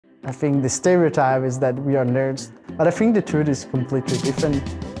I think the stereotype is that we are nerds, but I think the truth is completely different.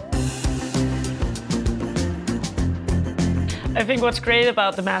 I think what's great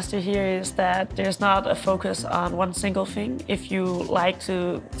about the master here is that there's not a focus on one single thing. If you like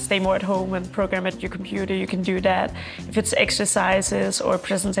to stay more at home and program at your computer, you can do that. If it's exercises or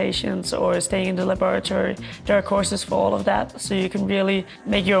presentations or staying in the laboratory, there are courses for all of that, so you can really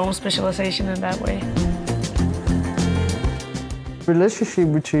make your own specialization in that way. The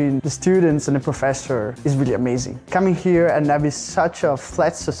relationship between the students and the professor is really amazing. Coming here and have such a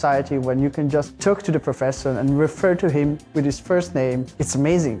flat society when you can just talk to the professor and refer to him with his first name, it's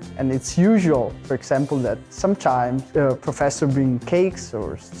amazing. And it's usual, for example, that sometimes the professor brings cakes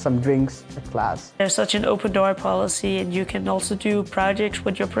or some drinks to class. There's such an open door policy, and you can also do projects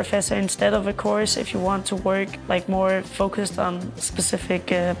with your professor instead of a course if you want to work like more focused on a specific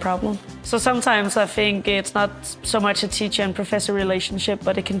problem. So sometimes I think it's not so much a teacher and professor relationship,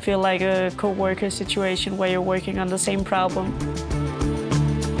 but it can feel like a co-worker situation where you're working on the same problem.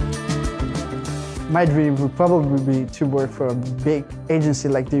 My dream would probably be to work for a big agency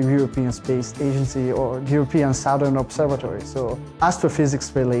like the European Space Agency or the European Southern Observatory, so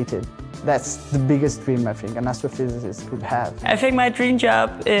astrophysics related. That's the biggest dream I think an astrophysicist could have. I think my dream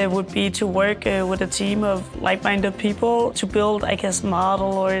job would be to work with a team of like-minded people to build, I guess,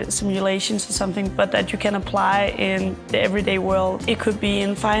 model or simulations or something, but that you can apply in the everyday world. It could be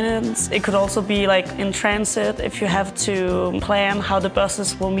in finance, it could also be like in transit, if you have to plan how the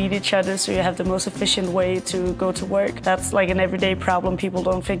buses will meet each other so you have the most efficient way to go to work. That's like an everyday problem people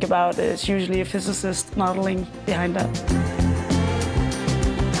don't think about. It's usually a physicist modeling behind that.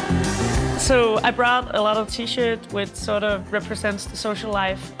 So I brought a lot of t-shirts which sort of represents the social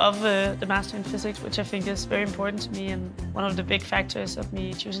life of the Master in Physics, which I think is very important to me and one of the big factors of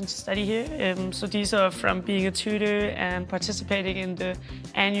me choosing to study here. So these are from being a tutor and participating in the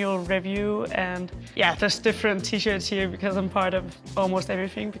annual review, and yeah, there's different t-shirts here because I'm part of almost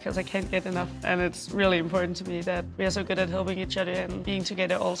everything because I can't get enough, and it's really important to me that we are so good at helping each other and being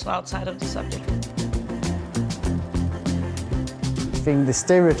together also outside of the subject. I think the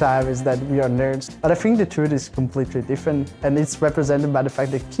stereotype is that we are nerds, but I think the truth is completely different, and it's represented by the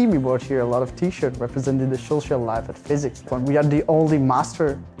fact that Kimi bought here a lot of t-shirts representing the social life at physics. We are the only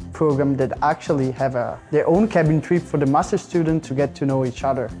master program that actually have their own cabin trip for the master student to get to know each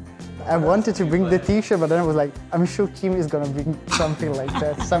other. I wanted to bring the t-shirt, but then I was like, I'm sure Kimi is gonna bring something like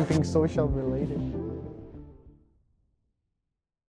that, something social related.